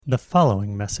The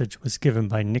following message was given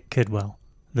by Nick Kidwell,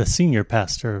 the senior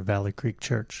pastor of Valley Creek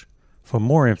Church. For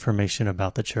more information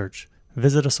about the church,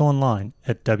 visit us online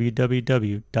at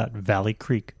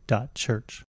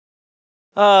www.valleycreek.church.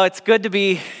 Oh,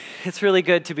 it's really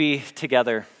good to be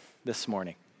together this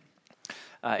morning.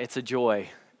 It's a joy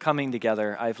coming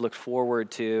together. I've looked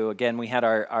forward to, again, we had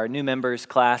our new members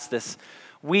class this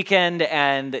weekend,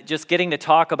 and just getting to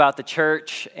talk about the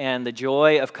church and the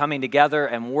joy of coming together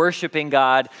and worshiping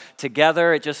God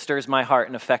together. It just stirs my heart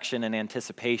in affection and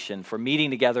anticipation for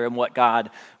meeting together and what God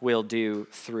will do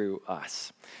through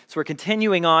us. So we're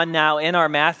continuing on now in our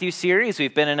Matthew series.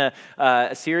 We've been in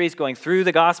a series going through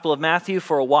the Gospel of Matthew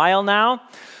for a while now.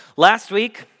 Last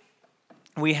week,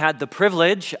 we had the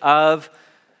privilege of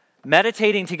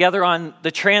meditating together on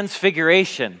the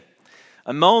Transfiguration,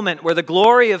 a moment where the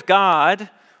glory of God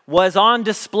was on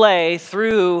display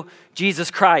through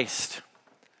Jesus Christ.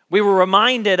 We were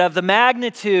reminded of the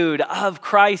magnitude of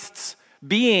Christ's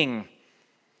being,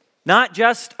 not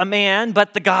just a man,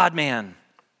 but the God-man.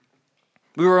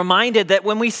 We were reminded that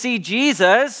when we see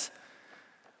Jesus,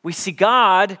 we see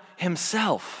God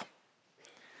himself.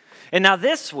 And now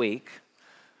this week,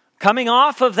 coming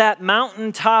off of that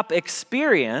mountaintop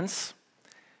experience,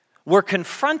 we're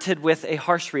confronted with a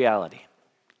harsh reality.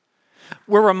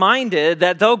 We're reminded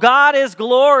that though God is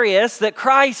glorious, that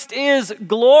Christ is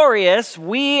glorious,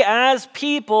 we as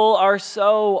people are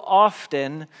so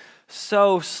often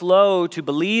so slow to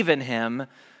believe in him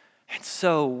and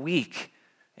so weak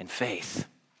in faith.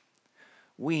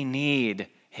 We need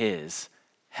his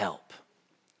help.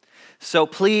 So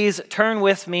please turn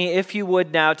with me, if you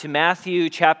would now, to Matthew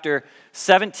chapter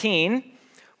 17,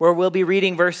 where we'll be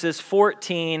reading verses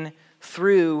 14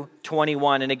 through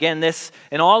 21. And again, this,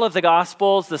 in all of the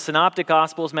Gospels, the Synoptic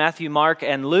Gospels, Matthew, Mark,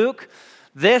 and Luke,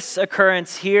 this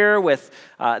occurrence here with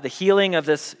the healing of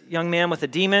this young man with a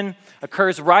demon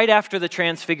occurs right after the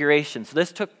Transfiguration. So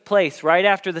this took place right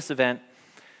after this event,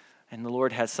 and the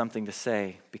Lord has something to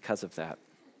say because of that.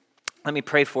 Let me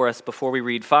pray for us before we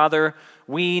read. Father,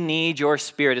 we need your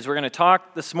Spirit. As we're going to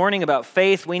talk this morning about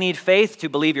faith, we need faith to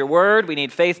believe your word. We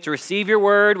need faith to receive your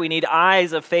word. We need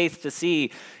eyes of faith to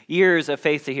see, ears of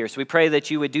faith to hear. So we pray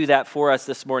that you would do that for us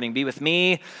this morning. Be with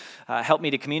me. Help me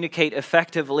to communicate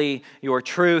effectively your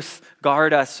truth.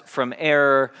 Guard us from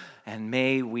error. And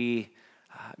may we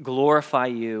glorify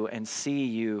you and see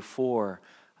you for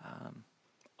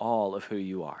all of who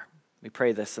you are. We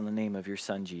pray this in the name of your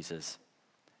Son, Jesus.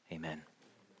 Amen.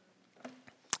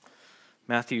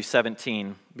 Matthew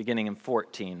 17, beginning in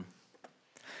 14.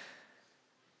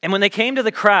 And when they came to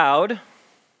the crowd,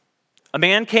 a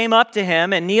man came up to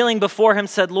him and kneeling before him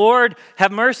said, "Lord,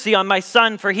 have mercy on my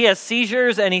son, for he has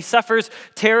seizures and he suffers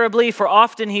terribly, for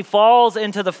often he falls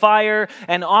into the fire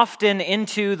and often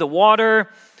into the water.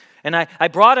 And I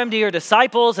brought him to your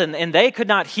disciples and they could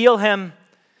not heal him."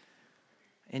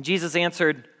 And Jesus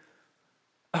answered,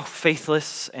 "Oh,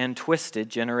 faithless and twisted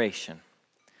generation,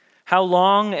 how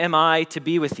long am I to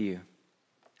be with you?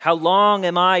 How long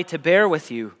am I to bear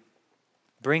with you?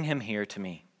 Bring him here to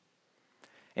me."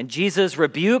 And Jesus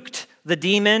rebuked the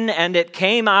demon, and it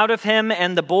came out of him,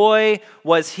 and the boy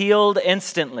was healed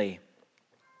instantly.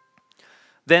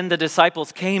 Then the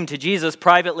disciples came to Jesus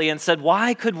privately and said,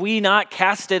 "Why could we not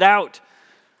cast it out?"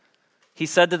 He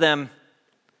said to them,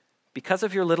 "Because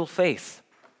of your little faith.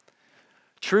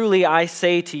 Truly I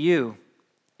say to you,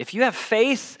 if you have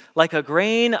faith like a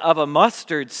grain of a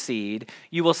mustard seed,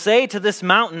 you will say to this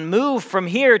mountain, 'Move from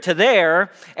here to there,'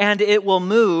 and it will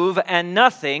move, and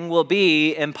nothing will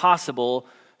be impossible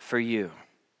for you."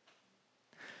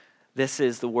 This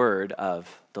is the word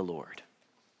of the Lord.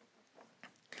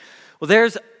 Well,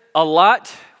 there's a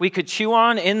lot we could chew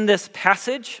on in this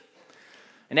passage,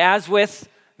 and as with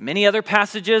many other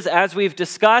passages, as we've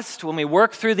discussed, when we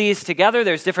work through these together,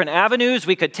 there's different avenues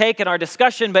we could take in our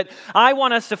discussion, but I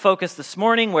want us to focus this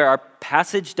morning where our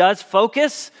passage does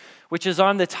focus, which is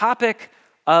on the topic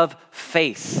of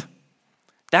faith.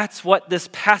 That's what this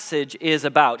passage is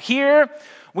about. Here,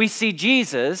 we see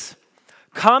Jesus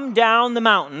come down the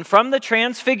mountain from the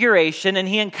Transfiguration, and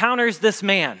he encounters this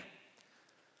man,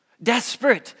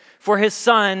 desperate for his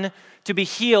son to be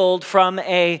healed from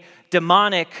a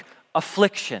demonic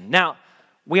affliction. Now,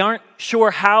 we aren't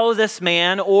sure how this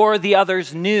man or the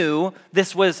others knew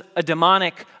this was a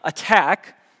demonic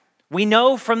attack. We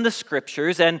know from the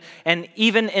scriptures, and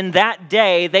even in that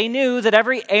day, they knew that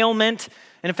every ailment,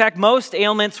 and in fact, most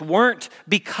ailments weren't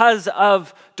because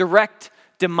of direct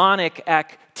demonic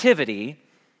activity.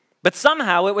 But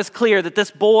somehow it was clear that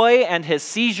this boy and his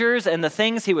seizures and the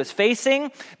things he was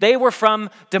facing, they were from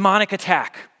demonic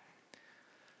attack.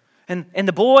 And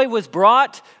the boy was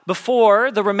brought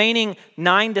before the remaining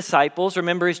 9 disciples.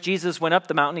 Remember, as Jesus went up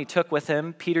the mountain, he took with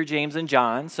him Peter, James, and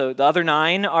John. So the other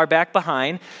 9 are back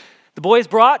behind. The boy is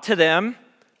brought to them,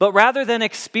 but rather than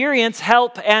experience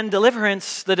help and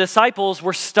deliverance, the disciples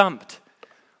were stumped.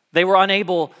 They were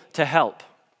unable to help.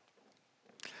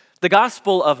 The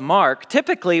Gospel of Mark,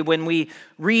 typically when we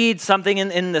read something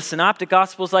in the synoptic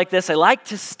Gospels like this, I like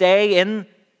to stay in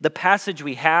the passage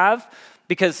we have,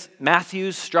 because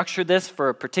Matthew's structured this for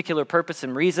a particular purpose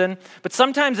and reason. But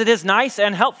sometimes it is nice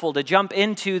and helpful to jump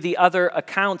into the other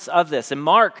accounts of this. And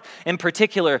Mark, in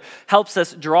particular, helps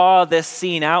us draw this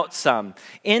scene out some.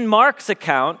 In Mark's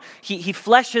account, he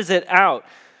fleshes it out.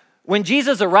 When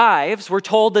Jesus arrives, we're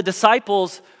told the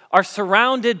disciples are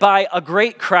surrounded by a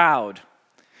great crowd.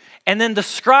 And then the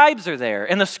scribes are there,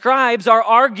 and the scribes are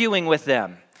arguing with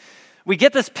them. We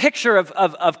get this picture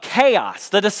of chaos.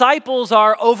 The disciples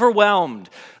are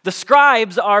overwhelmed. The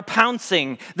scribes are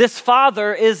pouncing. This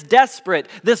father is desperate.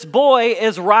 This boy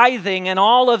is writhing, and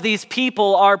all of these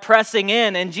people are pressing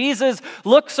in. And Jesus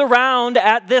looks around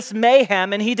at this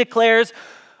mayhem, and he declares,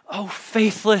 "Oh,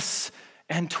 faithless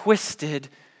and twisted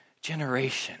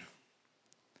generation.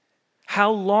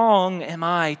 How long am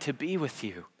I to be with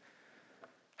you?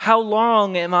 How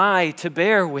long am I to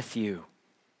bear with you?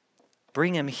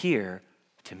 Bring him here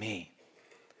to me."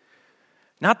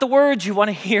 Not the words you want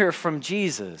to hear from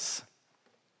Jesus.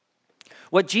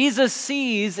 What Jesus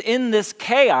sees in this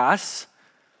chaos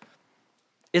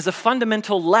is a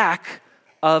fundamental lack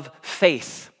of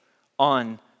faith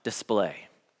on display.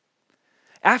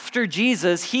 After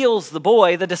Jesus heals the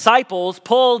boy, the disciples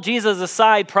pull Jesus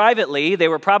aside privately. They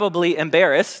were probably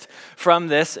embarrassed from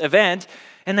this event,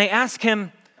 and they ask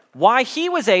him why he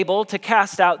was able to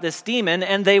cast out this demon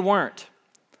and they weren't.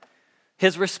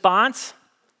 His response,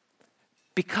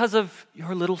 "Because of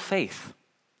your little faith.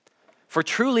 For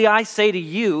truly I say to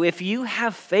you, if you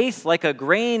have faith like a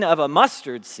grain of a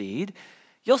mustard seed,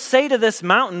 you'll say to this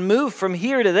mountain, 'Move from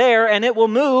here to there,' and it will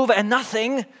move, and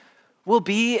nothing will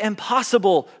be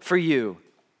impossible for you."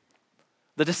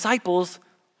 The disciples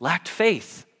lacked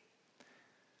faith.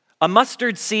 A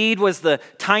mustard seed was the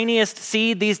tiniest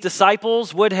seed these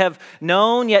disciples would have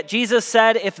known, yet Jesus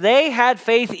said if they had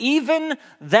faith even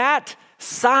that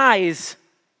size,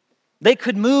 they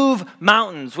could move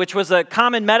mountains, which was a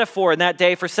common metaphor in that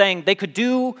day for saying they could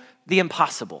do the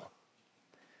impossible.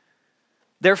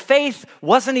 Their faith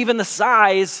wasn't even the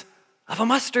size of a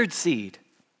mustard seed.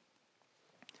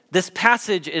 This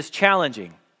passage is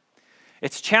challenging.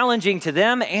 It's challenging to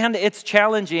them, and it's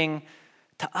challenging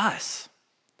to us.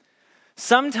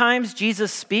 Sometimes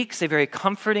Jesus speaks a very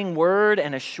comforting word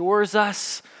and assures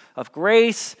us of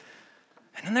grace.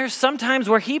 And then there's sometimes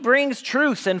where he brings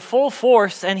truth in full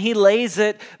force and he lays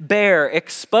it bare,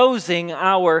 exposing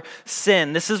our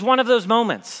sin. This is one of those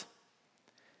moments.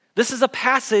 This is a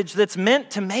passage that's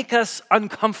meant to make us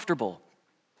uncomfortable.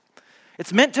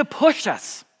 It's meant to push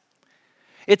us.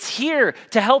 It's here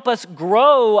to help us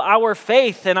grow our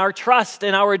faith and our trust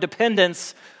and our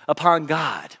dependence upon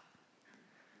God.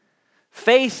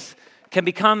 Faith can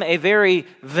become a very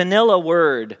vanilla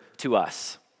word to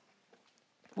us,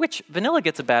 which vanilla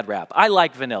gets a bad rap. I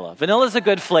like vanilla. Vanilla's a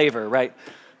good flavor, right?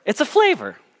 It's a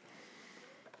flavor.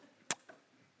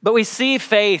 But we see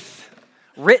faith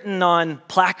written on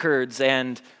placards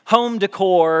and home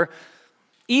decor.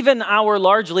 Even our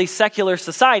largely secular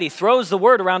society throws the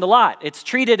word around a lot. It's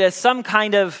treated as some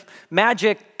kind of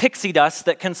magic pixie dust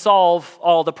that can solve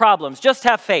all the problems. Just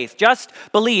have faith. Just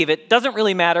believe. It doesn't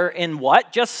really matter in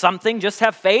what. Just something. Just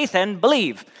have faith and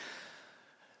believe.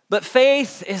 But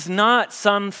faith is not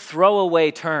some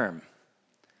throwaway term.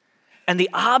 And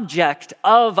the object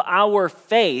of our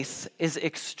faith is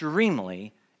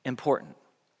extremely important.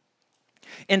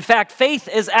 In fact, faith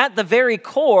is at the very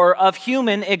core of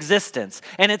human existence,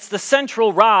 and it's the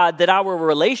central rod that our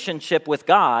relationship with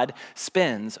God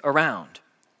spins around.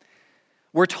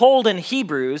 We're told in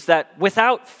Hebrews that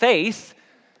without faith,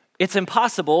 it's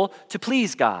impossible to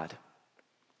please God.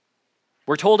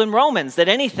 We're told in Romans that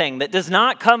anything that does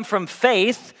not come from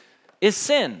faith is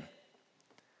sin.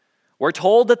 We're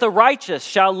told that the righteous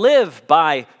shall live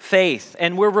by faith,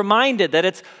 and we're reminded that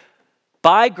it's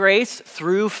by grace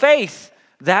through faith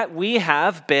that we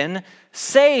have been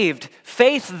saved.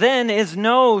 Faith then is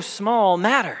no small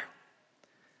matter.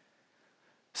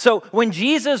 So when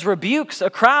Jesus rebukes a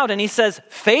crowd and he says,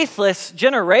 "faithless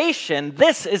generation,"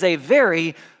 this is a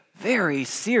very, very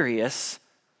serious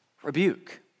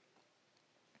rebuke.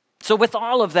 So with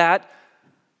all of that,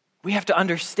 we have to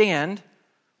understand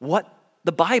what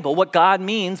the Bible, what God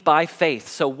means by faith.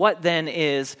 So what then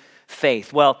is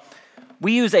faith? Well,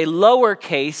 we use a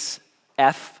lowercase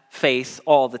f faith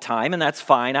all the time, and that's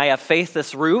fine. I have faith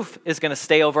this roof is going to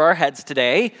stay over our heads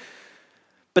today.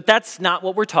 But that's not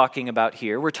what we're talking about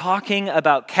here. We're talking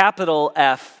about capital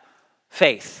F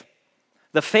faith.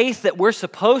 The faith that we're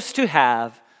supposed to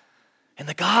have in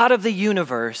the God of the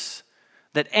universe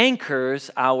that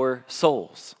anchors our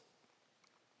souls.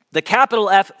 The capital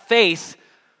F faith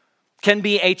can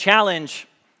be a challenge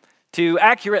to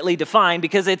accurately define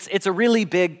because it's a really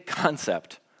big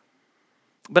concept.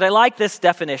 But I like this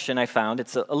definition I found.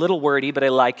 It's a little wordy, but I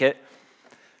like it.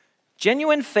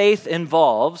 Genuine faith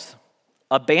involves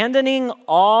abandoning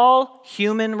all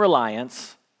human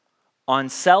reliance on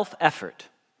self-effort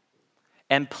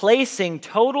and placing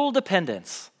total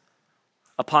dependence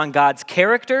upon God's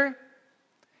character,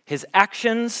 his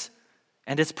actions,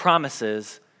 and his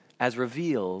promises as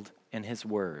revealed in his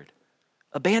word.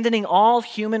 Abandoning all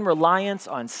human reliance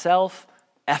on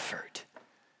self-effort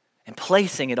and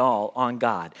placing it all on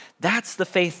God. That's the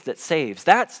faith that saves.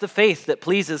 That's the faith that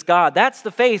pleases God. That's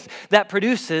the faith that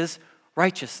produces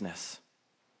righteousness.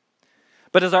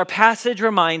 But as our passage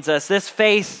reminds us, this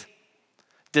faith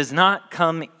does not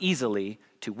come easily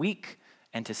to weak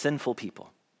and to sinful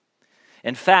people.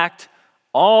 In fact,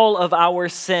 all of our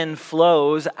sin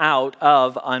flows out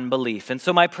of unbelief. And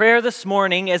so my prayer this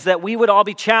morning is that we would all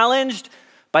be challenged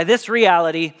by this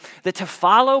reality that to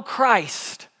follow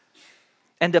Christ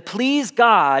and to please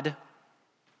God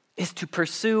is to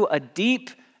pursue a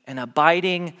deep and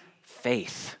abiding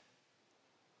faith.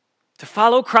 To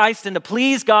follow Christ and to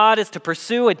please God is to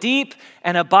pursue a deep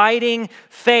and abiding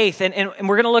faith. And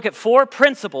we're going to look at 4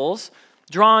 principles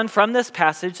drawn from this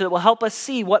passage that will help us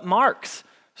see what marks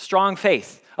strong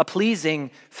faith, a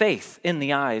pleasing faith in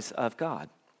the eyes of God.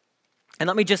 And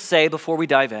let me just say before we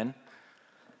dive in,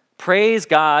 praise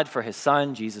God for his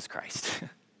Son, Jesus Christ.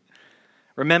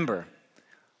 Remember,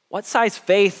 what size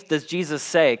faith does Jesus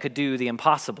say could do the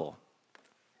impossible?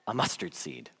 A mustard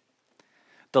seed.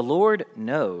 The Lord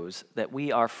knows that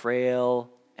we are frail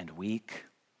and weak.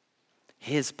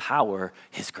 His power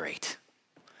is great.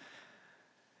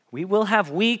 We will have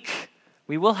weak,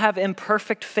 we will have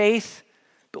imperfect faith,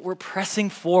 but we're pressing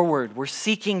forward. We're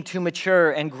seeking to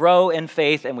mature and grow in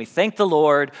faith, and we thank the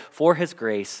Lord for his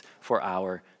grace for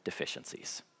our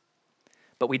deficiencies.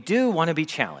 But we do want to be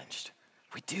challenged.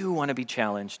 We do want to be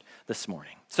challenged this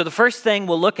morning. So the first thing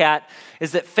we'll look at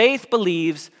is that faith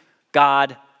believes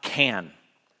God can.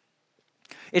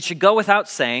 It should go without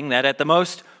saying that at the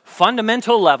most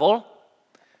fundamental level,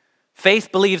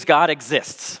 faith believes God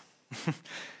exists.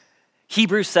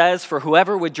 Hebrews says, for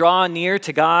whoever would draw near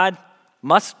to God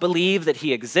must believe that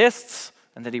he exists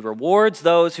and that he rewards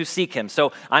those who seek him.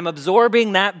 So I'm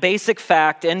absorbing that basic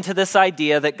fact into this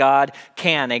idea that God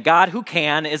can. A God who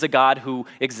can is a God who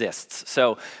exists.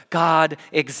 So God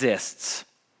exists.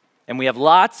 And we have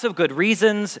lots of good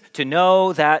reasons to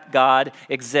know that God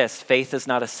exists. Faith is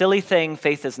not a silly thing.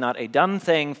 Faith is not a dumb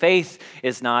thing. Faith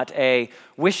is not a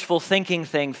wishful thinking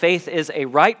thing. Faith is a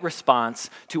right response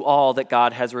to all that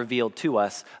God has revealed to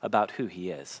us about who he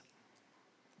is.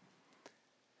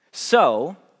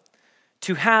 So,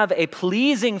 to have a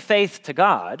pleasing faith to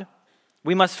God,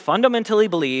 we must fundamentally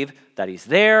believe that he's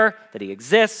there, that he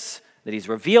exists, that he's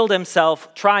revealed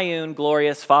himself, triune,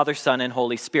 glorious, Father, Son, and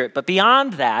Holy Spirit. But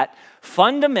beyond that,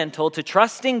 fundamental to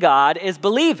trusting God is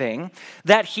believing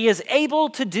that he is able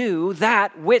to do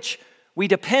that which we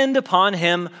depend upon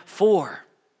him for.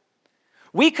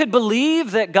 We could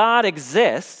believe that God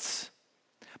exists,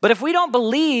 but if we don't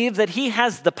believe that he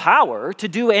has the power to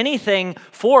do anything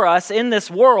for us in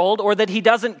this world, or that he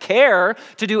doesn't care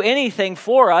to do anything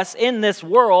for us in this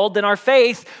world, then our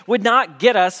faith would not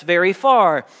get us very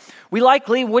far. We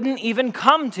likely wouldn't even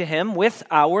come to him with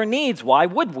our needs. Why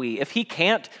would we if he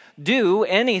can't do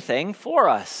anything for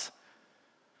us?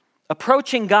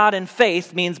 Approaching God in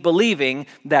faith means believing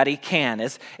that he can.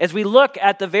 As we look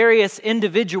at the various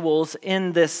individuals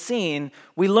in this scene,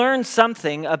 we learn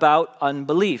something about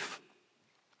unbelief.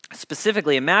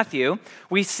 Specifically in Matthew,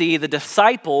 we see the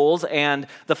disciples and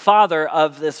the father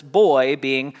of this boy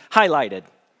being highlighted.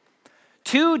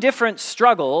 2 different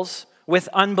struggles with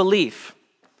unbelief,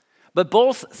 but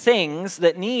both things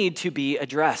that need to be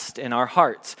addressed in our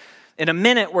hearts. In a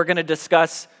minute, we're going to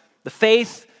discuss the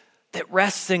faith that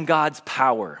rests in God's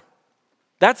power.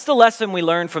 That's the lesson we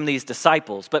learn from these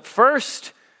disciples. But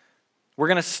first, we're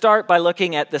going to start by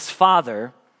looking at this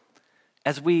father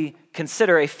as we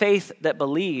consider a faith that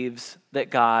believes that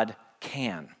God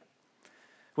can.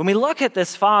 When we look at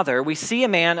this father, we see a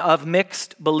man of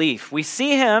mixed belief. We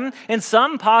see him in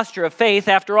some posture of faith.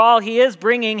 After all, he is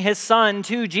bringing his son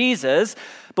to Jesus.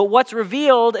 But what's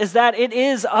revealed is that it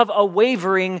is of a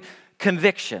wavering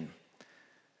conviction.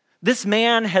 This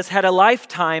man has had a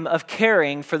lifetime of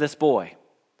caring for this boy.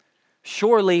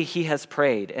 Surely he has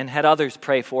prayed and had others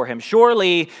pray for him.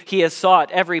 Surely he has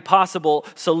sought every possible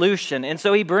solution. And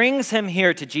so he brings him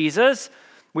here to Jesus.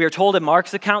 We are told in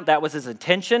Mark's account that was his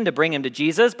intention, to bring him to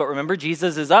Jesus. But remember,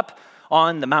 Jesus is up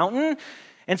on the mountain.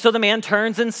 And so the man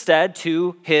turns instead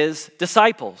to his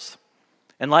disciples.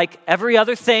 And like every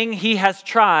other thing he has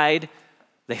tried,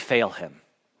 they fail him.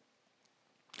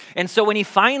 And so when he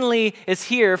finally is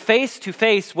here face to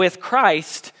face with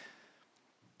Christ,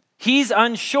 he's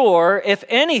unsure if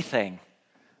anything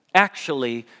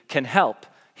actually can help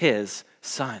his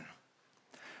son.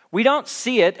 We don't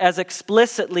see it as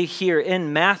explicitly here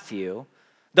in Matthew,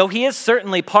 though he is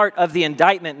certainly part of the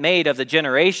indictment made of the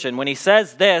generation. When he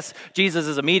says this,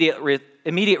 Jesus'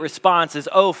 immediate response is,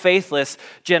 "Oh, faithless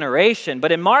generation."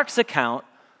 But in Mark's account,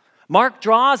 Mark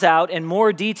draws out in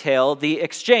more detail the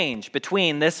exchange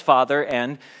between this father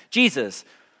and Jesus.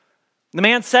 The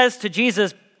man says to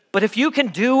Jesus, "But if you can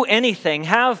do anything,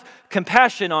 have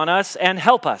compassion on us and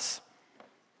help us."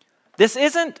 This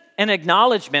isn't an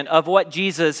acknowledgement of what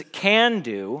Jesus can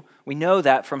do. We know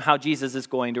that from how Jesus is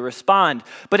going to respond.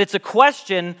 But it's a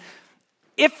question,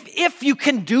 if you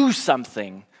can do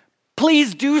something,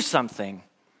 please do something.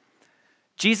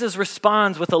 Jesus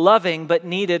responds with a loving but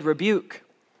needed rebuke.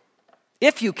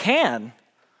 If you can,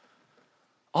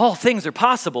 all things are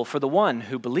possible for the one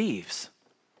who believes.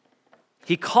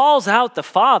 He calls out the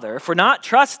father for not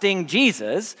trusting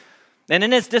Jesus, and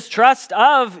in his distrust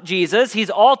of Jesus, he's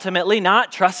ultimately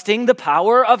not trusting the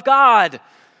power of God.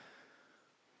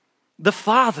 The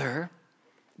father,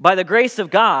 by the grace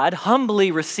of God, humbly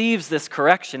receives this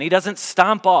correction. He doesn't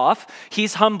stomp off.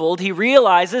 He's humbled. He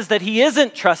realizes that he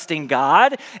isn't trusting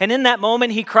God. And in that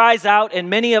moment, he cries out, and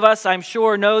many of us, I'm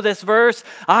sure, know this verse,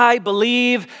 "I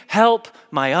believe, help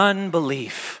my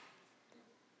unbelief."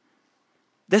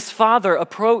 This father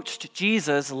approached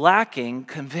Jesus lacking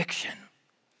conviction.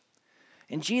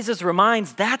 And Jesus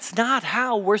reminds that's not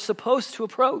how we're supposed to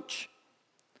approach.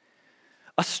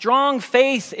 A strong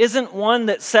faith isn't one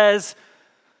that says,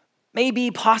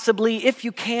 maybe, possibly, if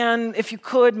you can, if you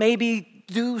could, maybe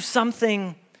do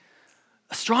something.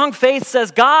 A strong faith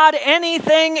says, God,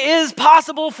 anything is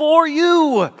possible for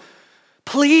you.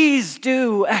 Please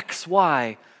do X,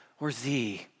 Y, or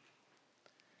Z.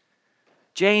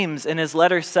 James in his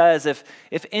letter says,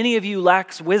 if any of you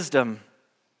lacks wisdom,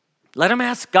 let him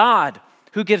ask God,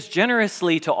 who gives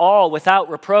generously to all without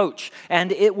reproach,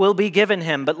 and it will be given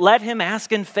him. But let him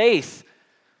ask in faith,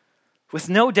 with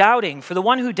no doubting, for the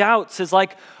one who doubts is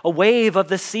like a wave of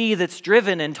the sea that's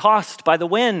driven and tossed by the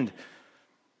wind.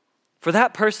 For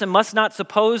that person must not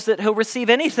suppose that he'll receive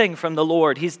anything from the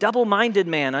Lord. He's double-minded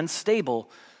man, unstable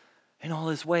in all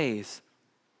his ways.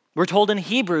 We're told in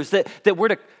Hebrews that we're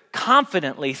to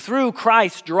confidently, through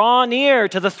Christ, draw near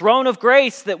to the throne of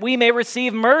grace that we may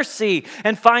receive mercy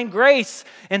and find grace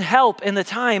and help in the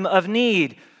time of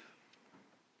need.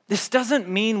 This doesn't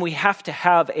mean we have to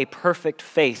have a perfect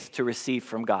faith to receive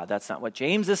from God. That's not what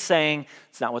James is saying.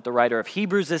 It's not what the writer of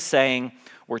Hebrews is saying.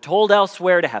 We're told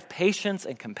elsewhere to have patience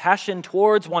and compassion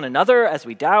towards one another as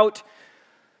we doubt.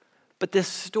 But this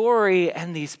story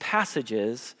and these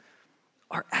passages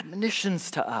are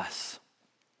admonitions to us.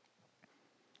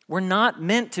 We're not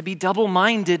meant to be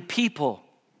double-minded people.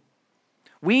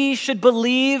 We should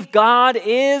believe God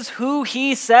is who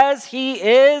he says he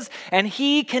is, and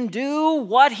he can do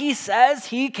what he says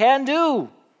he can do.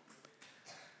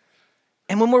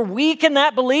 And when we're weak in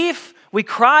that belief, we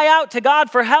cry out to God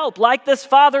for help, like this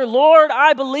father, Lord,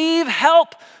 I believe,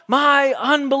 help my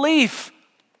unbelief.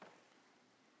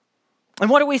 And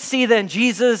what do we see then?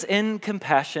 Jesus in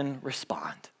compassion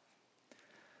respond.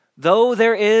 Though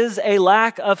there is a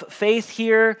lack of faith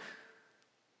here,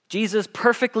 Jesus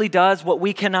perfectly does what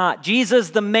we cannot.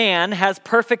 Jesus, the man, has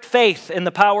perfect faith in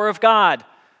the power of God.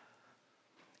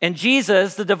 And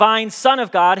Jesus, the divine Son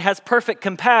of God, has perfect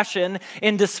compassion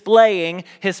in displaying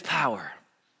his power.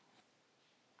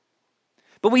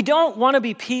 But we don't want to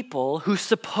be people who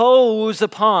suppose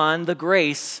upon the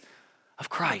grace of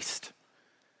Christ.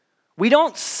 We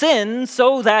don't sin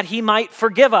so that he might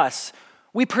forgive us.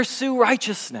 We pursue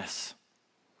righteousness.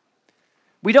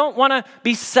 We don't want to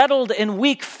be settled in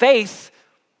weak faith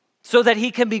so that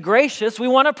he can be gracious. We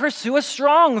want to pursue a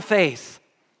strong faith.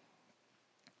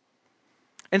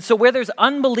 And so where there's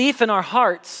unbelief in our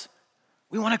hearts,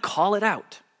 we want to call it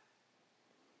out.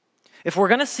 If we're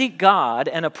going to seek God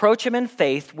and approach him in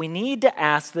faith, we need to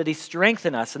ask that he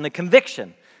strengthen us in the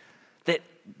conviction that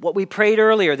what we prayed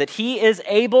earlier, that he is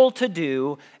able to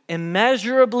do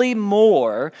immeasurably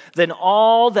more than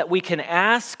all that we can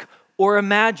ask or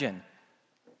imagine.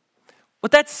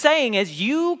 What that's saying is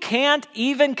you can't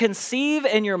even conceive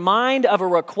in your mind of a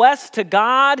request to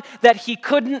God that he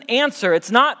couldn't answer.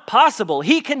 It's not possible.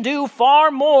 He can do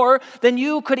far more than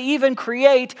you could even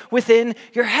create within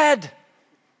your head.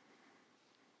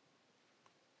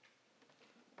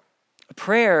 A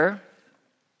prayer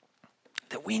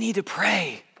that we need to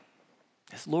pray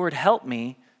is, Lord, help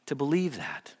me to believe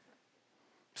that.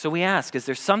 So we ask, is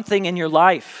there something in your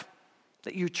life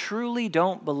that you truly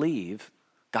don't believe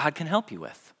God can help you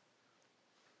with?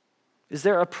 Is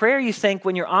there a prayer you think,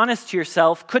 when you're honest to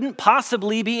yourself, couldn't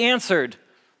possibly be answered?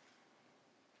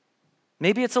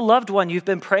 Maybe it's a loved one you've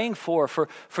been praying for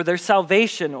their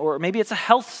salvation, or maybe it's a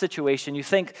health situation you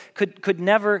think could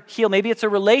never heal. Maybe it's a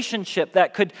relationship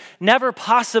that could never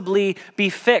possibly be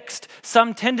fixed,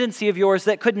 some tendency of yours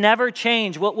that could never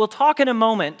change. We'll talk in a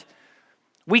moment.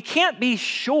 We can't be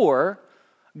sure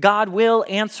God will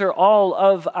answer all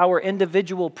of our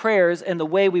individual prayers in the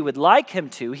way we would like him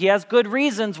to. He has good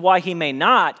reasons why he may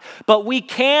not, but we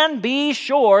can be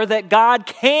sure that God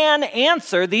can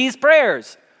answer these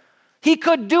prayers. He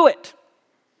could do it.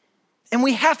 And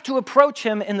we have to approach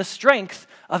him in the strength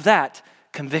of that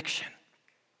conviction.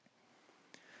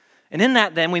 And in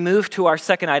that, then, we move to our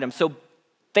second item. So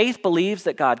faith believes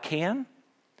that God can,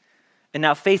 and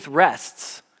now faith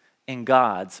rests in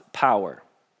God's power.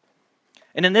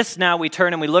 And in this now we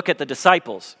turn and we look at the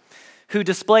disciples, who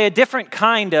display a different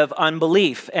kind of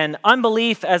unbelief, and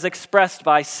unbelief as expressed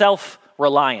by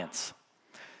self-reliance.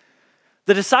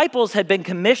 The disciples had been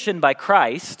commissioned by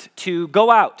Christ to go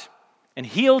out and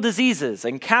heal diseases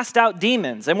and cast out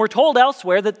demons, and we're told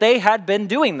elsewhere that they had been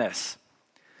doing this.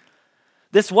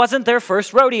 This wasn't their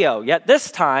first rodeo, yet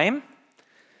this time,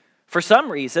 for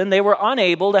some reason, they were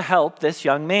unable to help this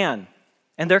young man,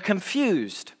 and they're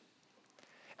confused.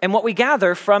 And what we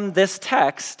gather from this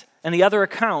text and the other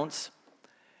accounts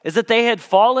is that they had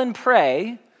fallen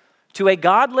prey to a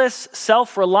godless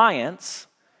self-reliance,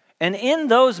 and in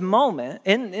those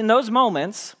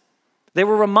moments, they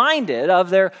were reminded of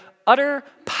their utter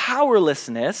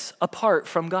powerlessness apart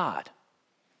from God.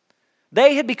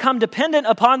 They had become dependent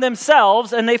upon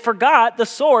themselves, and they forgot the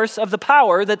source of the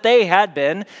power that they had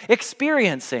been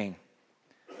experiencing.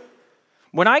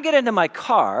 When I get into my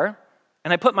car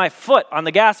and I put my foot on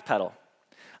the gas pedal,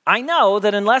 I know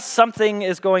that unless something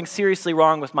is going seriously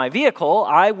wrong with my vehicle,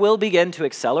 I will begin to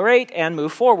accelerate and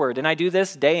move forward. And I do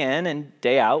this day in and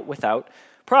day out without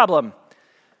problem.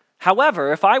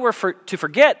 However, if I were to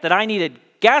forget that I needed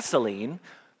gasoline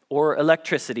or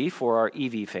electricity for our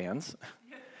EV fans,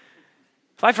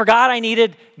 if I forgot I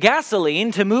needed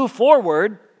gasoline to move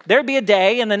forward, there'd be a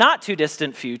day in the not too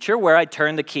distant future where I'd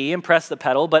turn the key and press the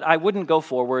pedal, but I wouldn't go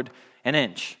forward an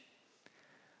inch.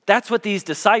 That's what these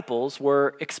disciples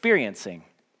were experiencing.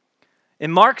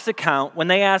 In Mark's account, when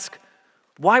they ask,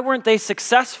 why weren't they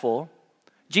successful?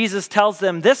 Jesus tells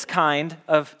them this kind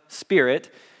of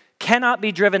spirit cannot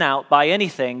be driven out by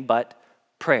anything but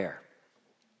prayer.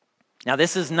 Now,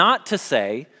 this is not to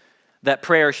say that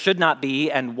prayer should not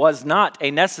be and was not a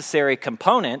necessary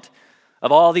component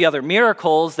of all the other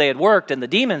miracles they had worked and the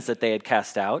demons that they had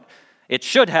cast out. It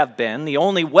should have been. The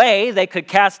only way they could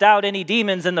cast out any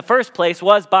demons in the first place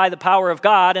was by the power of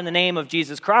God in the name of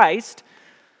Jesus Christ.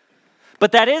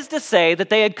 But that is to say that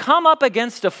they had come up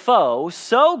against a foe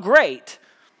so great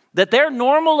that their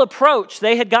normal approach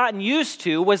they had gotten used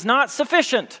to was not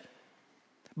sufficient,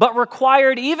 but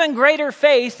required even greater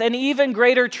faith and even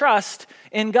greater trust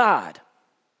in God.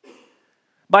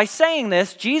 By saying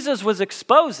this, Jesus was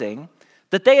exposing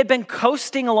that they had been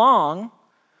coasting along,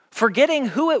 forgetting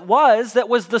who it was that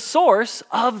was the source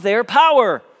of their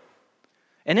power.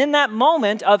 And in that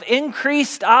moment of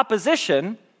increased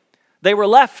opposition, they were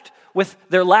left with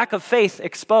their lack of faith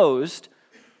exposed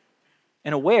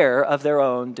and aware of their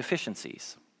own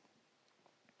deficiencies.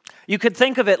 You could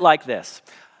think of it like this.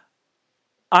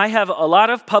 I have a lot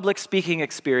of public speaking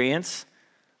experience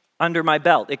under my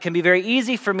belt. It can be very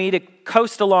easy for me to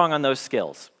coast along on those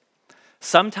skills.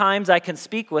 Sometimes I can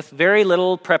speak with very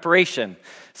little preparation,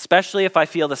 especially if I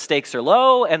feel the stakes are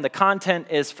low and the content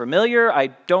is familiar. I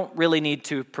don't really need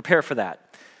to prepare for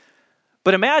that.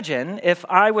 But imagine if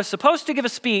I was supposed to give a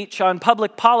speech on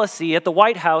public policy at the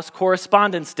White House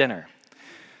Correspondents' Dinner.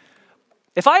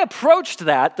 If I approached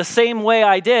that the same way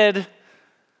I did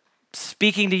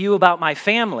speaking to you about my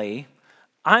family,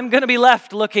 I'm going to be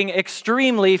left looking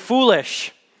extremely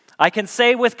foolish. I can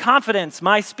say with confidence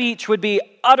my speech would be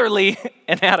utterly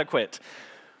inadequate.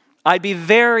 I'd be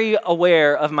very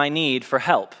aware of my need for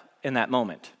help in that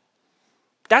moment.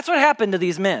 That's what happened to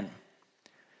these men.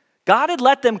 God had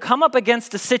let them come up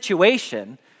against a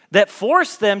situation that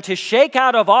force them to shake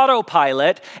out of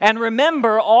autopilot and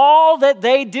remember all that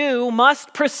they do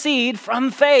must proceed from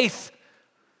faith.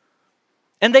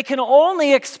 And they can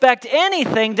only expect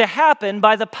anything to happen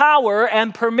by the power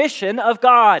and permission of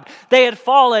God. They had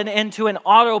fallen into an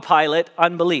autopilot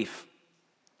unbelief.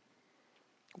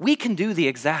 We can do the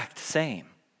exact same.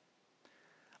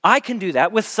 I can do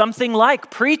that with something like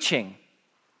preaching.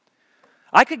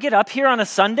 I could get up here on a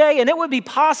Sunday and it would be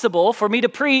possible for me to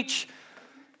preach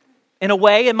in a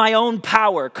way in my own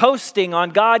power, coasting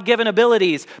on God-given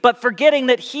abilities, but forgetting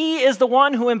that He is the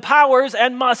one who empowers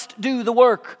and must do the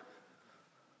work.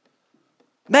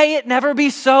 May it never be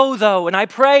so, though, and I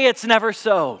pray it's never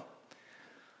so.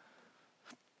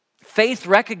 Faith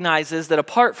recognizes that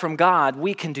apart from God,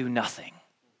 we can do nothing.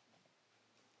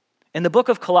 In the book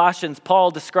of Colossians,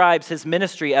 Paul describes his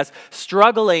ministry as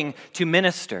struggling to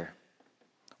minister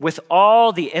with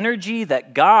all the energy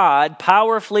that God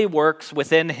powerfully works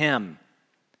within him.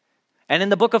 And in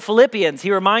the book of Philippians,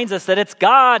 he reminds us that it's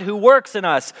God who works in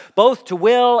us, both to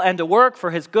will and to work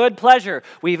for His good pleasure.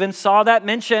 We even saw that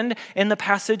mentioned in the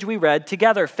passage we read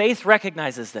together. Faith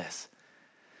recognizes this.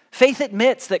 Faith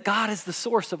admits that God is the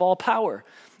source of all power,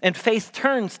 and faith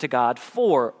turns to God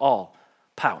for all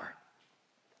power.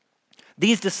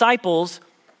 These disciples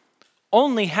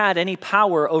only had any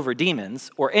power over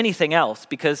demons or anything else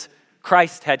because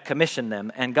Christ had commissioned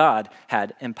them and God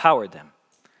had empowered them.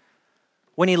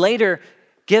 When He later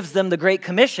gives them the Great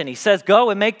Commission, He says, "Go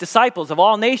and make disciples of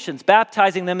all nations,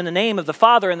 baptizing them in the name of the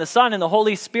Father and the Son and the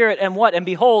Holy Spirit, and what? And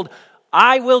behold,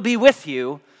 I will be with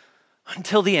you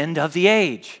until the end of the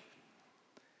age."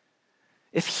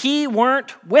 If He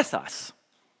weren't with us,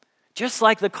 just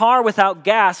like the car without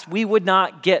gas, we would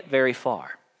not get very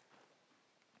far.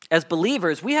 As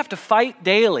believers, we have to fight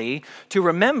daily to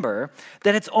remember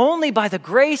that it's only by the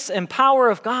grace and power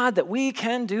of God that we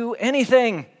can do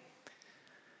anything.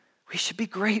 We should be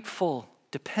grateful,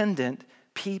 dependent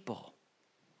people,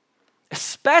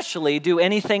 especially do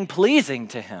anything pleasing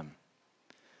to Him.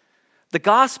 The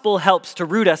gospel helps to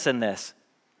root us in this.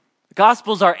 The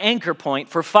gospel's our anchor point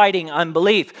for fighting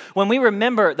unbelief. When we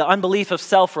remember the unbelief of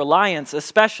self-reliance,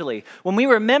 especially, when we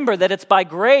remember that it's by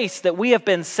grace that we have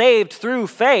been saved through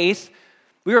faith,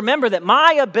 we remember that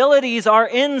my abilities are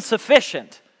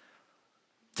insufficient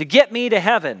to get me to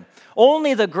heaven.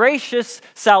 Only the gracious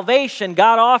salvation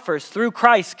God offers through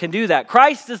Christ can do that.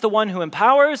 Christ is the one who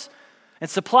empowers and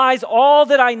supplies all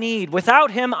that I need.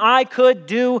 Without Him, I could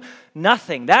do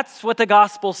nothing. That's what the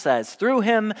gospel says. Through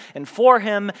Him and for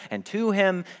Him and to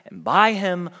Him and by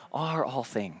Him are all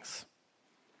things.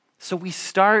 So we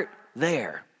start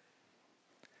there.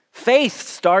 Faith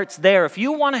starts there. If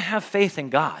you want to have faith in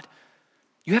God,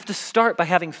 you have to start by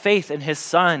having faith in His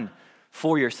Son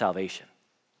for your salvation.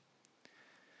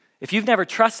 If you've never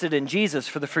trusted in Jesus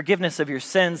for the forgiveness of your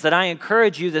sins, then I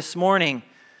encourage you this morning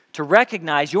to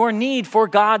recognize your need for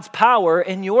God's power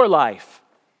in your life.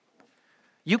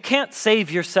 You can't save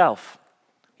yourself.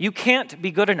 You can't be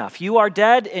good enough. You are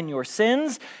dead in your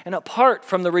sins, and apart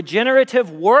from the regenerative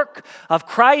work of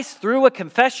Christ through a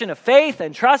confession of faith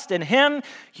and trust in Him,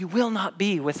 you will not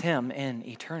be with Him in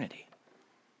eternity.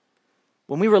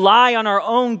 When we rely on our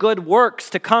own good works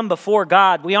to come before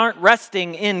God, we aren't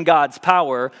resting in God's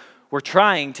power. We're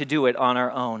trying to do it on our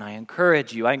own. I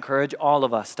encourage you, I encourage all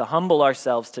of us to humble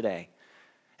ourselves today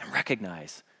and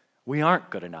recognize we aren't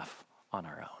good enough on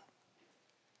our own.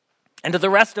 And to the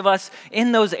rest of us,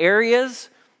 in those areas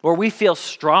where we feel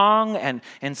strong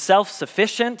and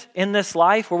self-sufficient in this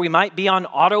life, where we might be on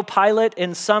autopilot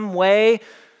in some way,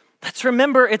 let's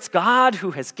remember it's God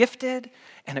who has gifted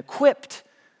and equipped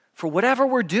for whatever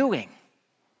we're doing.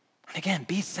 And again,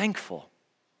 be thankful.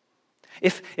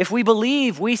 If we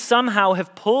believe we somehow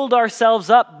have pulled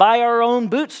ourselves up by our own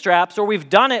bootstraps or we've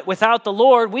done it without the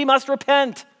Lord, we must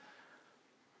repent.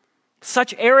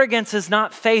 Such arrogance is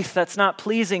not faith that's not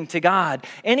pleasing to God.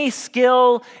 Any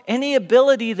skill, any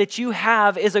ability that you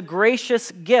have is a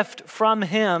gracious gift from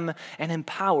Him and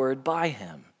empowered by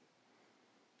Him.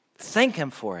 Thank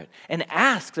Him for it and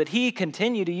ask that He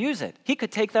continue to use it. He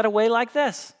could take that away like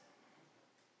this.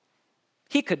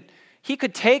 He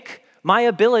could take my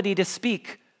ability to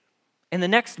speak in the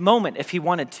next moment if He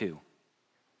wanted to.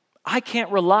 I can't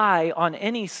rely on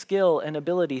any skill and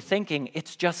ability thinking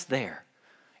it's just there.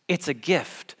 It's a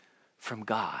gift from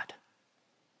God.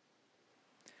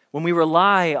 When we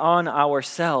rely on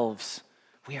ourselves,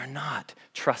 we are not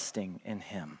trusting in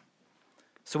Him.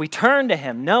 So we turn to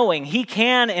Him knowing He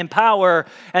can empower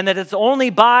and that it's only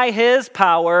by His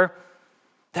power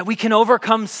that we can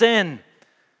overcome sin,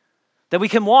 that we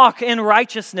can walk in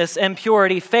righteousness and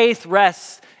purity. Faith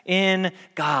rests in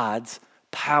God's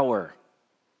power.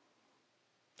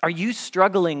 Are you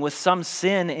struggling with some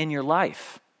sin in your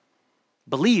life?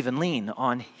 Believe and lean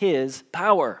on His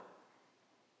power.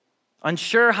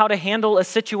 Unsure how to handle a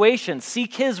situation,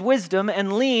 seek His wisdom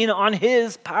and lean on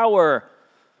His power.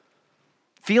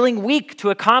 Feeling weak to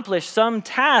accomplish some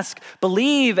task,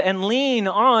 believe and lean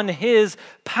on His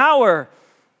power.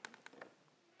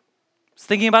 I was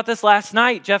thinking about this last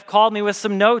night. Jeff called me with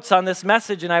some notes on this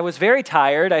message, and I was very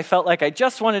tired. I felt like I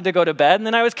just wanted to go to bed, and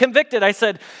then I was convicted. I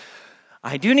said,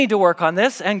 I do need to work on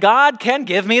this, and God can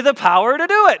give me the power to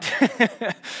do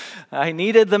it. I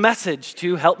needed the message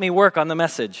to help me work on the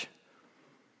message.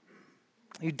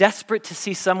 Are you desperate to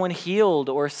see someone healed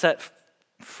or set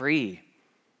free?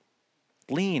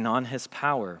 Lean on His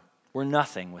power. We're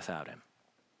nothing without Him.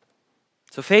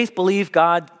 So faith believes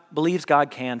God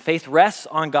can. Faith rests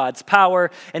on God's power.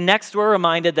 And next we're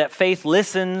reminded that faith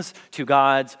listens to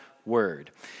God's word.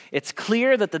 It's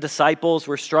clear that the disciples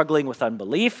were struggling with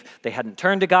unbelief. They hadn't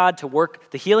turned to God to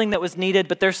work the healing that was needed,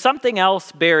 but there's something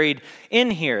else buried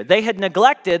in here. They had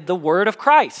neglected the word of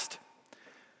Christ.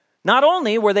 Not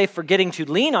only were they forgetting to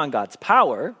lean on God's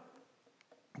power,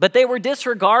 but they were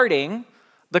disregarding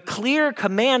the clear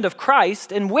command of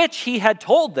Christ in which He had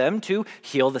told them to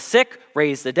heal the sick,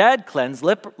 raise the dead, cleanse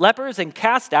lepers, and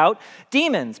cast out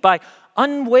demons. By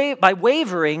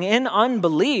wavering in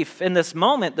unbelief in this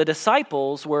moment, the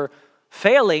disciples were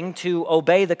failing to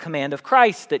obey the command of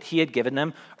Christ that He had given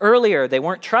them earlier. They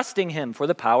weren't trusting Him for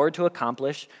the power to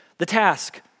accomplish the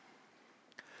task.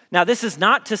 Now, this is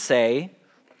not to say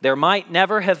there might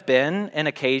never have been an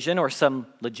occasion or some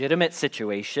legitimate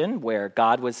situation where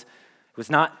God was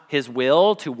not His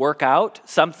will to work out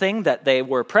something that they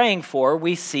were praying for.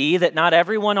 We see that not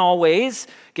everyone always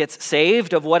gets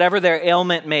saved of whatever their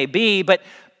ailment may be, but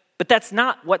that's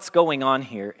not what's going on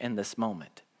here in this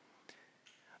moment.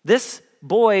 This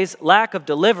boy's lack of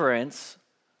deliverance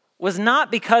was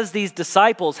not because these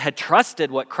disciples had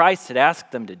trusted what Christ had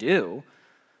asked them to do,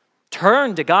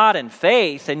 turned to God in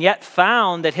faith, and yet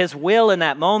found that His will in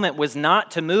that moment was not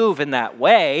to move in that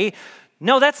way.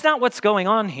 No, that's not what's going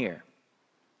on here.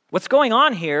 What's going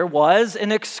on here was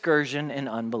an excursion in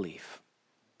unbelief.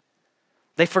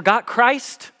 They forgot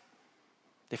Christ.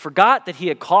 They forgot that He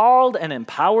had called and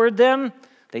empowered them.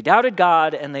 They doubted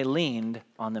God and they leaned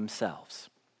on themselves.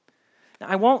 Now,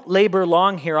 I won't labor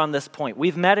long here on this point.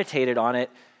 We've meditated on it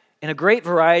in a great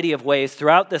variety of ways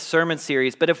throughout this sermon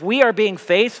series. But if we are being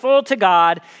faithful to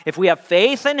God, if we have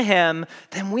faith in Him,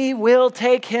 then we will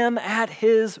take Him at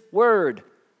His word.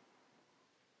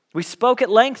 We spoke at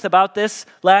length about this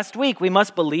last week. We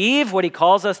must believe what He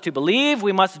calls us to believe.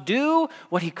 We must do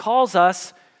what He calls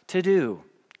us to do.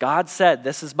 God said,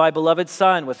 "This is my beloved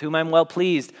Son, with whom I'm well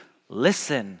pleased.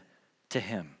 Listen to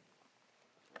Him."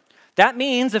 That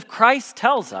means if Christ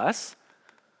tells us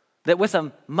that with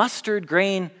a mustard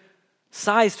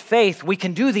grain-sized faith we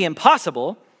can do the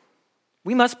impossible,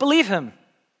 we must believe Him.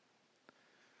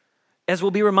 As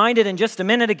we'll be reminded in just a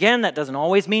minute again, that doesn't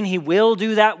always mean He will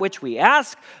do that which we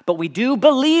ask, but we do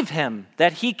believe Him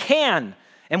that He can,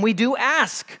 and we do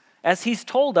ask as He's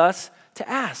told us to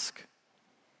ask.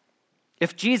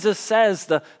 If Jesus says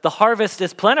the harvest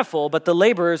is plentiful, but the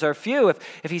laborers are few,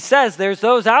 if He says there's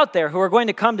those out there who are going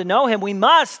to come to know Him, we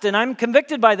must, and I'm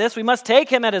convicted by this, we must take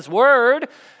Him at His word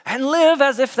and live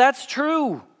as if that's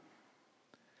true.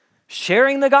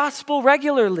 Sharing the gospel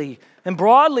regularly and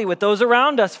broadly with those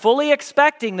around us, fully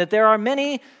expecting that there are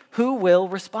many who will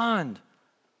respond.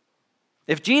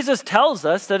 If Jesus tells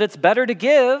us that it's better to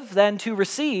give than to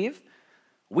receive,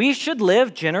 we should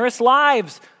live generous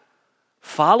lives,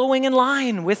 following in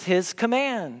line with His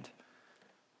command.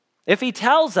 If He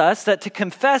tells us that to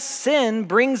confess sin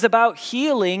brings about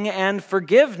healing and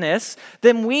forgiveness,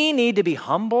 then we need to be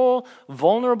humble,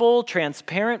 vulnerable,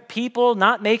 transparent people,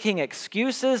 not making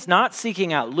excuses, not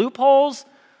seeking out loopholes,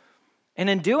 and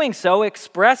in doing so,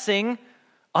 expressing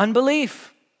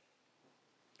unbelief.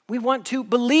 We want to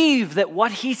believe that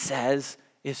what He says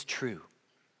is true.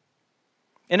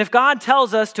 And if God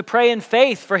tells us to pray in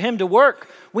faith for Him to work,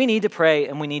 we need to pray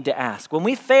and we need to ask. When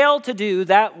we fail to do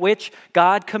that which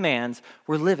God commands,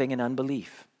 we're living in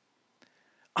unbelief.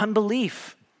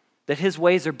 Unbelief that His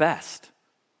ways are best.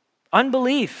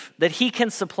 Unbelief that He can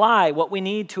supply what we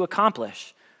need to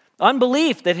accomplish.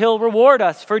 Unbelief that He'll reward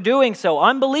us for doing so.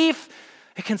 Unbelief,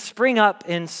 it can spring up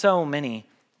in so many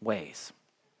ways.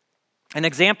 An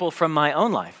example from my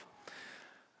own life.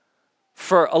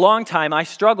 For a long time, I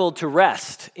struggled to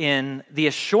rest in the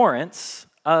assurance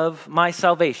of my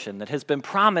salvation that has been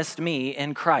promised me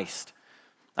in Christ.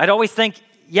 I'd always think,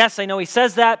 yes, I know He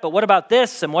says that, but what about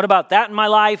this and what about that in my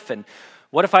life? And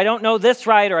what if I don't know this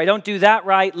right or I don't do that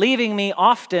right? Leaving me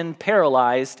often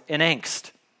paralyzed in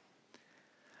angst.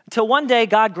 till one day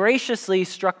God graciously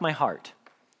struck my heart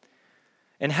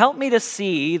and helped me to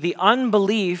see the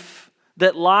unbelief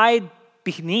that lied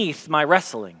beneath my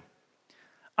wrestling.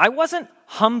 I wasn't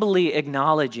humbly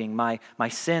acknowledging my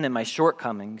sin and my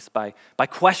shortcomings by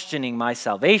questioning my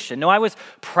salvation. No, I was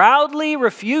proudly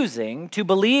refusing to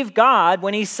believe God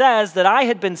when he says that I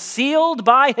had been sealed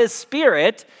by his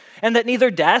Spirit and that neither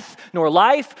death nor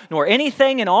life nor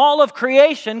anything in all of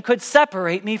creation could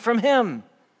separate me from him.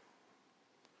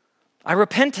 I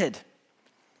repented,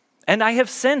 and I have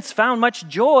since found much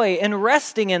joy in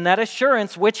resting in that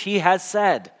assurance which he has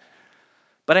said.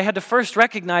 But I had to first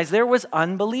recognize there was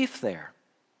unbelief there.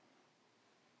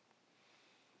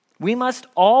 We must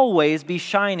always be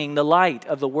shining the light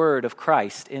of the word of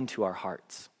Christ into our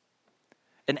hearts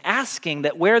and asking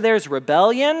that where there's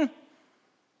rebellion,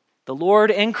 the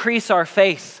Lord increase our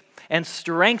faith and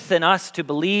strengthen us to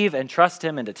believe and trust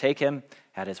him and to take him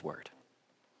at his word.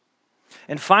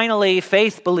 And finally,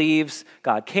 faith believes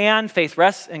God can, faith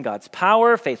rests in God's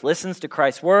power, faith listens to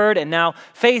Christ's word, and now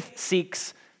faith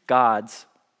seeks God's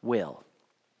will.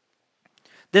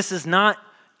 This is not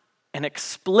an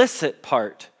explicit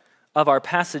part of our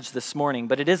passage this morning,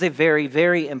 but it is a very,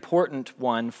 very important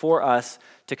one for us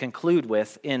to conclude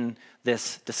with in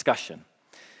this discussion.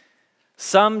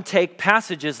 Some take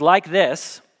passages like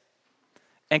this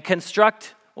and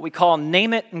construct what we call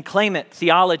name it and claim it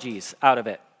theologies out of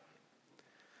it.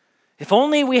 If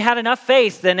only we had enough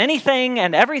faith, then anything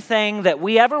and everything that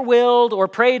we ever willed or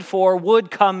prayed for would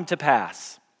come to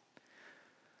pass.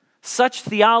 Such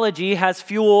theology has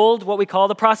fueled what we call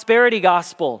the prosperity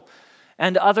gospel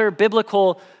and other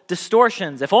biblical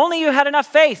distortions. If only you had enough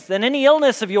faith, then any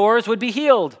illness of yours would be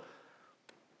healed.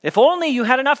 If only you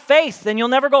had enough faith, then you'll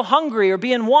never go hungry or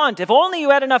be in want. If only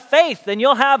you had enough faith, then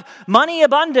you'll have money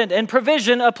abundant and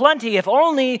provision aplenty. If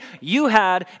only you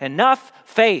had enough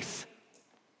faith.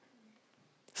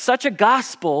 Such a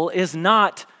gospel is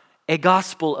not a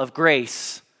gospel of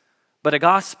grace, but a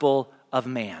gospel of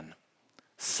man.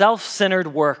 Self-centered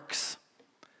works.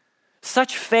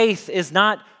 Such faith is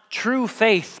not true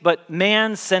faith, but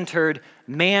man-centered,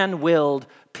 man-willed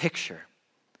picture.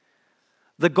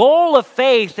 The goal of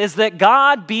faith is that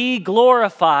God be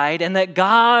glorified and that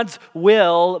God's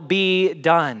will be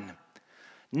done.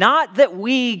 Not that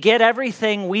we get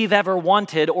everything we've ever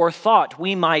wanted or thought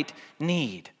we might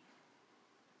need.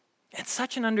 And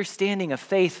such an understanding of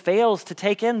faith fails to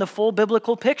take in the full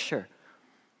biblical picture.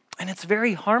 And it's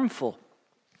very harmful.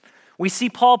 We see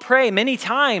Paul pray many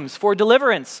times for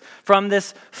deliverance from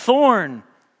this thorn. And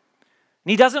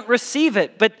he doesn't receive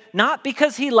it, but not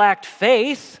because he lacked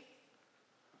faith,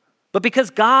 but because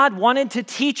God wanted to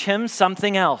teach him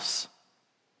something else.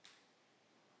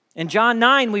 In John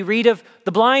 9, we read of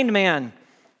the blind man.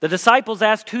 The disciples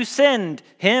asked who sinned,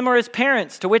 him or his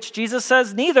parents, to which Jesus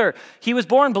says neither. He was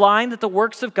born blind that the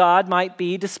works of God might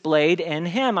be displayed in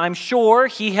him. I'm sure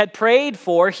he had prayed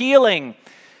for healing,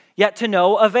 yet to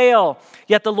no avail.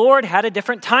 Yet the Lord had a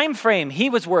different time frame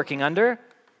he was working under.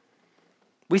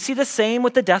 We see the same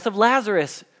with the death of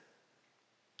Lazarus.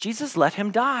 Jesus let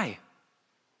him die.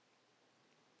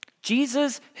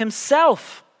 Jesus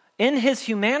himself, in his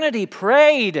humanity,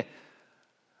 prayed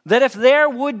that if there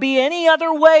would be any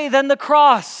other way than the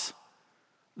cross,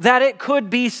 that it could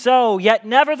be so. Yet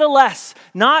nevertheless,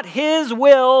 not his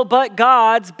will, but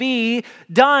God's be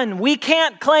done. We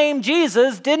can't claim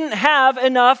Jesus didn't have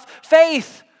enough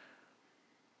faith.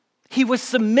 He was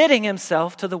submitting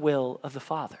himself to the will of the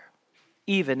Father,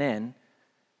 even in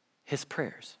his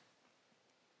prayers.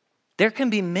 There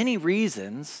can be many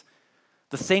reasons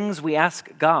the things we ask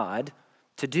God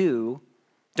to do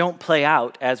don't play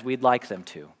out as we'd like them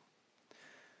to.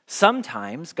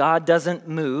 Sometimes God doesn't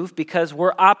move because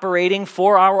we're operating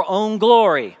for our own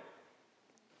glory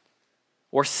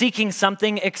or seeking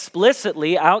something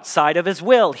explicitly outside of his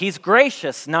will. He's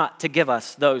gracious not to give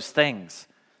us those things.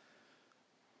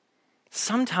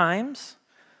 Sometimes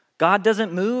God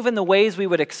doesn't move in the ways we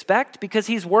would expect because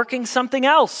he's working something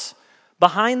else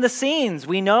behind the scenes.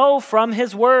 We know from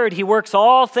his word he works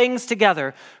all things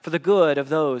together for the good of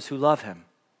those who love him.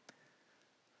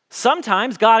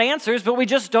 Sometimes God answers, but we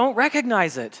just don't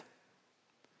recognize it.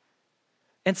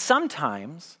 And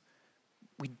sometimes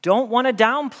we don't want to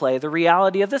downplay the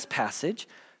reality of this passage.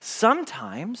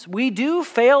 Sometimes we do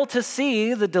fail to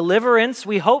see the deliverance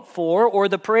we hope for, or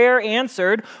the prayer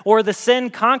answered, or the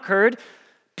sin conquered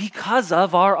because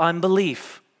of our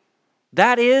unbelief.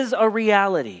 That is a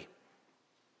reality.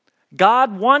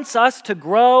 God wants us to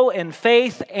grow in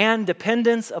faith and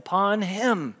dependence upon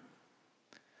him.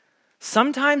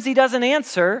 Sometimes he doesn't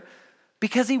answer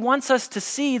because he wants us to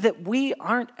see that we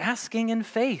aren't asking in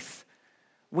faith.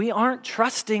 we aren't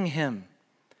trusting him.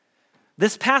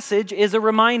 This passage is a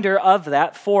reminder of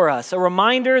that for us, a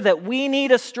reminder that we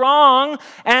need a strong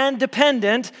and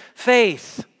dependent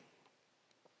faith.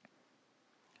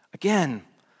 Again,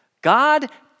 God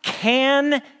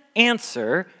can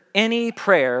answer any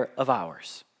prayer of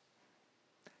ours.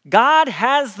 God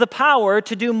has the power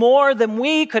to do more than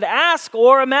we could ask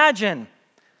or imagine.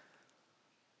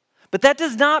 But that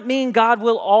does not mean God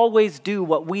will always do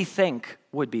what we think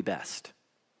would be best.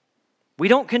 We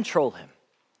don't control him.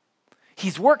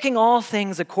 He's working all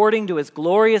things according to his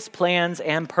glorious plans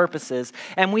and purposes,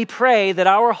 and we pray that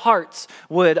our hearts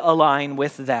would align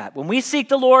with that. When we seek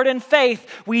the Lord in faith,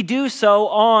 we do so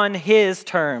on his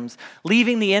terms,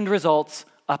 leaving the end results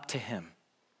up to him.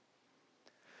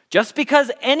 Just because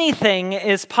anything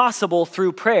is possible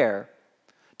through prayer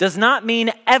does not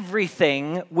mean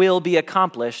everything will be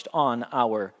accomplished on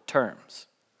our terms.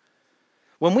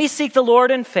 When we seek the Lord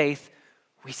in faith,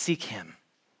 we seek him.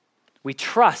 We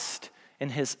trust in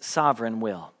his sovereign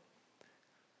will.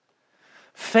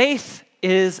 Faith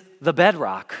is the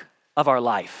bedrock of our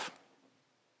life.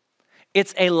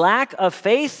 It's a lack of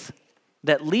faith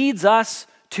that leads us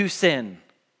to sin.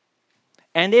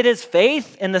 And it is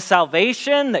faith in the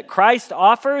salvation that Christ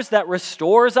offers that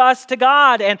restores us to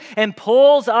God and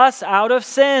pulls us out of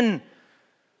sin.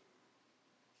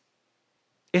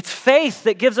 It's faith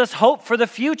that gives us hope for the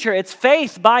future. It's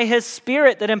faith by his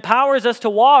Spirit that empowers us to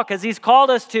walk as he's called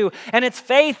us to. And it's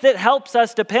faith that helps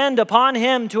us depend upon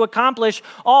him to accomplish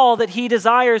all that he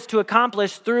desires to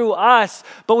accomplish through us.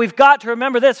 But we've got to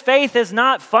remember this: faith is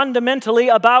not fundamentally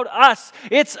about us.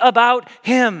 It's about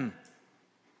him.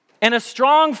 And a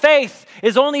strong faith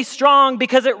is only strong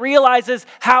because it realizes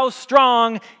how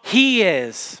strong he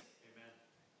is. Amen.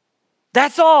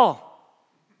 That's all.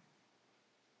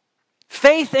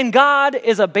 Faith in God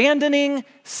is abandoning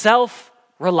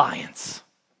self-reliance.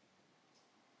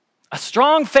 A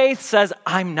strong faith says,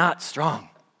 I'm not strong,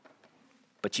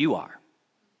 but you are.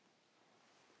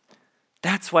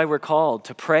 That's why we're called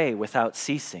to pray without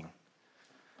ceasing.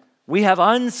 We have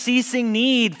unceasing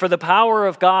need for the power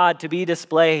of God to be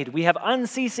displayed. We have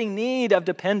unceasing need of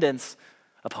dependence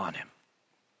upon him.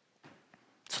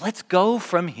 So let's go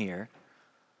from here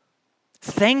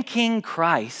thanking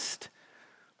Christ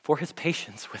for his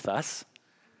patience with us,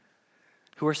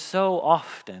 who are so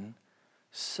often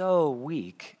so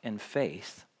weak in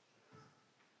faith.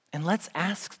 And let's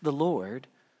ask the Lord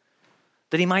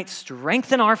that he might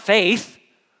strengthen our faith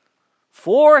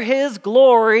for his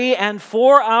glory and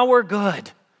for our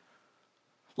good.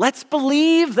 Let's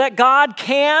believe that God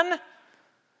can,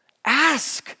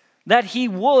 ask that he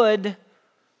would,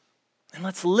 and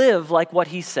let's live like what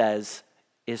he says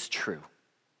is true.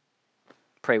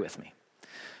 Pray with me.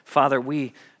 Father,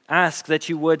 we ask that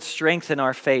you would strengthen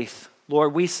our faith.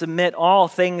 Lord, we submit all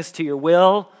things to your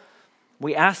will.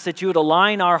 We ask that you would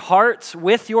align our hearts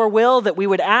with your will, that we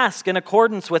would ask in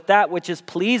accordance with that which is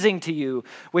pleasing to you,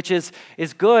 which is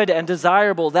good and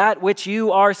desirable, that which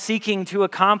you are seeking to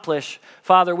accomplish.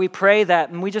 Father, we pray that,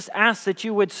 and we just ask that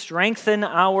you would strengthen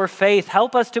our faith.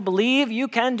 Help us to believe you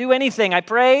can do anything. I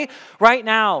pray right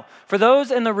now for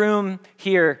those in the room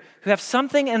here who have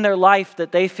something in their life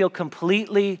that they feel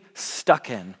completely stuck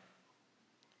in.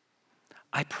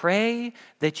 I pray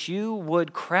that you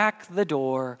would crack the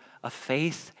door of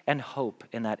faith and hope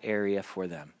in that area for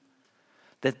them.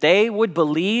 That they would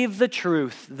believe the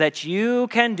truth that you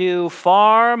can do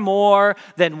far more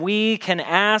than we can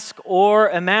ask or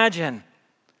imagine.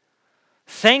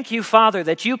 Thank you, Father,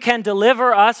 that you can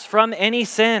deliver us from any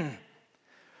sin.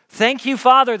 Thank you,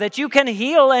 Father, that you can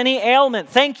heal any ailment.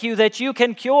 Thank you that you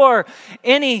can cure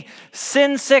any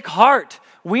sin-sick heart,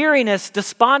 weariness,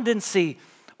 despondency.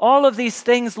 All of these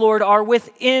things, Lord, are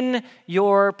within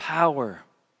your power.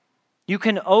 You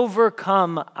can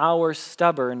overcome our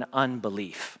stubborn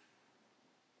unbelief.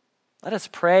 Let us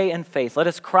pray in faith. Let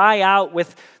us cry out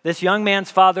with this young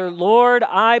man's father, Lord,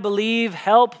 I believe,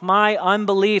 help my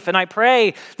unbelief. And I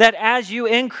pray that as you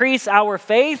increase our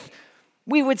faith,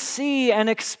 we would see and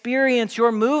experience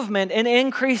your movement in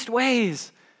increased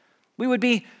ways. We would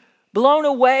be blown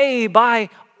away by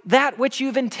that which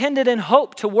you've intended and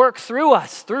hoped to work through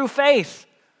us, through faith.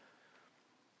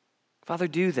 Father,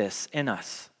 do this in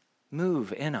us.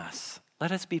 Move in us.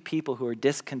 Let us be people who are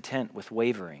discontent with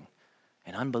wavering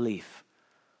and unbelief.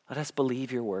 Let us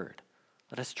believe your word.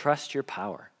 Let us trust your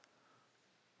power.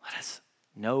 Let us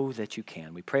know that you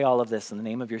can. We pray all of this in the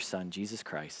name of your Son, Jesus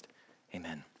Christ.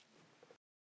 Amen.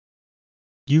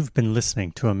 You've been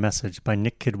listening to a message by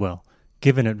Nick Kidwell,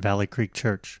 given at Valley Creek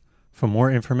Church. For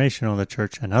more information on the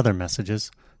church and other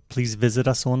messages, please visit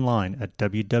us online at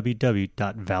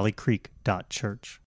www.valleycreek.church.